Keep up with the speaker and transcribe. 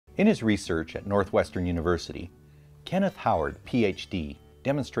In his research at Northwestern University, Kenneth Howard, PhD,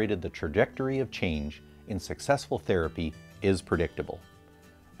 demonstrated the trajectory of change in successful therapy is predictable.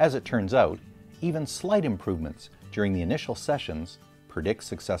 As it turns out, even slight improvements during the initial sessions predict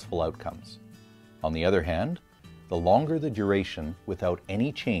successful outcomes. On the other hand, the longer the duration without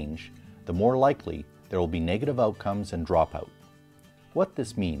any change, the more likely there will be negative outcomes and dropout. What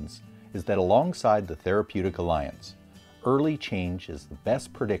this means is that alongside the therapeutic alliance, early change is the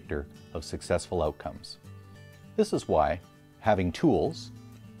best predictor of successful outcomes. This is why having tools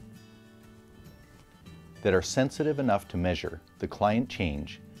that are sensitive enough to measure the client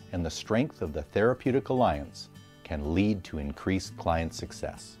change and the strength of the therapeutic alliance can lead to increased client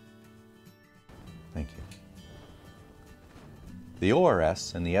success. Thank you. The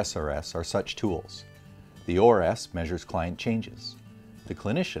ORS and the SRS are such tools. The ORS measures client changes. The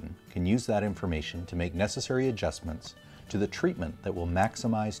clinician can use that information to make necessary adjustments to the treatment that will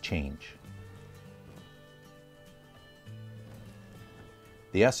maximize change.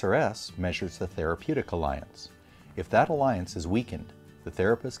 The SRS measures the therapeutic alliance. If that alliance is weakened, the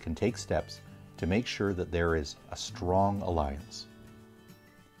therapist can take steps to make sure that there is a strong alliance.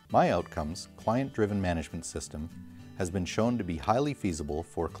 MyOutcomes client-driven management system has been shown to be highly feasible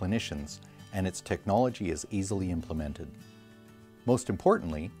for clinicians, and its technology is easily implemented. Most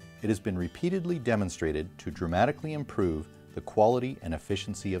importantly, it has been repeatedly demonstrated to dramatically improve the quality and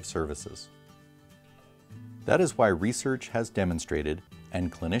efficiency of services. That is why research has demonstrated,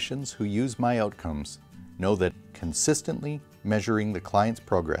 and clinicians who use MyOutcomes know that consistently measuring the client's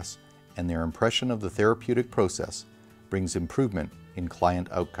progress and their impression of the therapeutic process brings improvement in client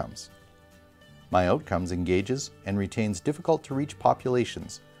outcomes. MyOutcomes engages and retains difficult-to-reach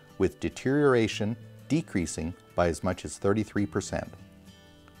populations, with deterioration decreasing by as much as 33%.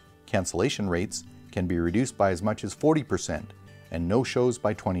 Cancellation rates can be reduced by as much as 40% and no-shows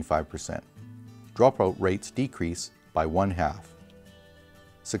by 25%. Dropout rates decrease by 1/2.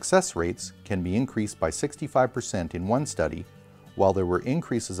 Success rates can be increased by 65% in one study, while there were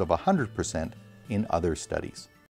increases of 100% in other studies.